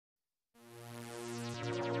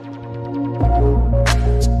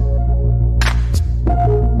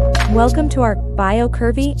Welcome to our Bio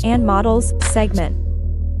Curvy and Models segment.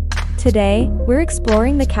 Today, we're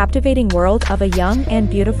exploring the captivating world of a young and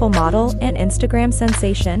beautiful model and Instagram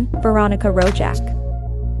sensation, Veronika Rajek.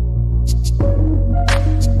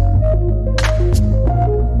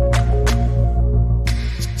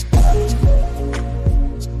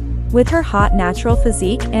 With her hot natural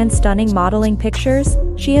physique and stunning modeling pictures,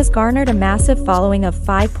 she has garnered a massive following of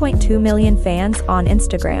 5.2 million fans on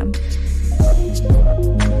Instagram.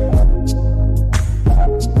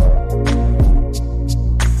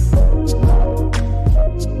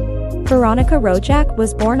 Veronika Rajek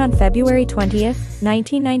was born on February 20,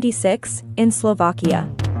 1996, in Slovakia.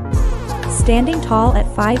 Standing tall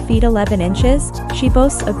at 5 feet 11 inches, she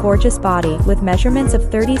boasts a gorgeous body with measurements of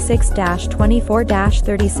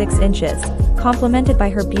 36-24-36 inches, complemented by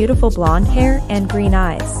her beautiful blonde hair and green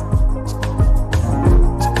eyes.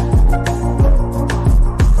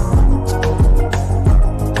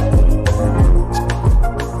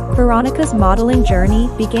 Veronika's modeling journey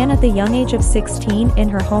began at the young age of 16 in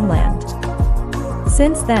her homeland.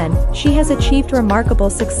 Since then, she has achieved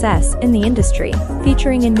remarkable success in the industry,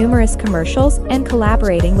 featuring in numerous commercials and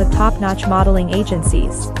collaborating with top-notch modeling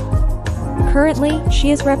agencies. Currently,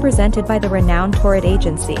 she is represented by the renowned Torrid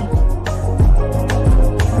agency.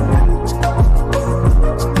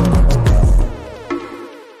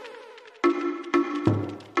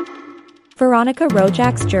 Veronika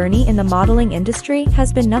Rajek's journey in the modeling industry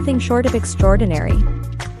has been nothing short of extraordinary.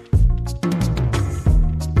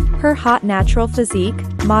 Her hot natural physique,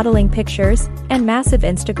 modeling pictures, and massive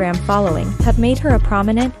Instagram following have made her a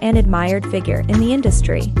prominent and admired figure in the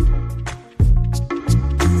industry.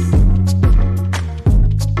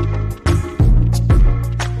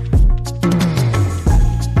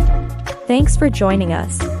 Thanks for joining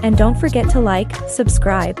us, and don't forget to like,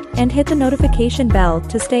 subscribe, and hit the notification bell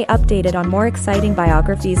to stay updated on more exciting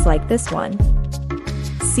biographies like this one.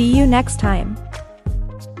 See you next time.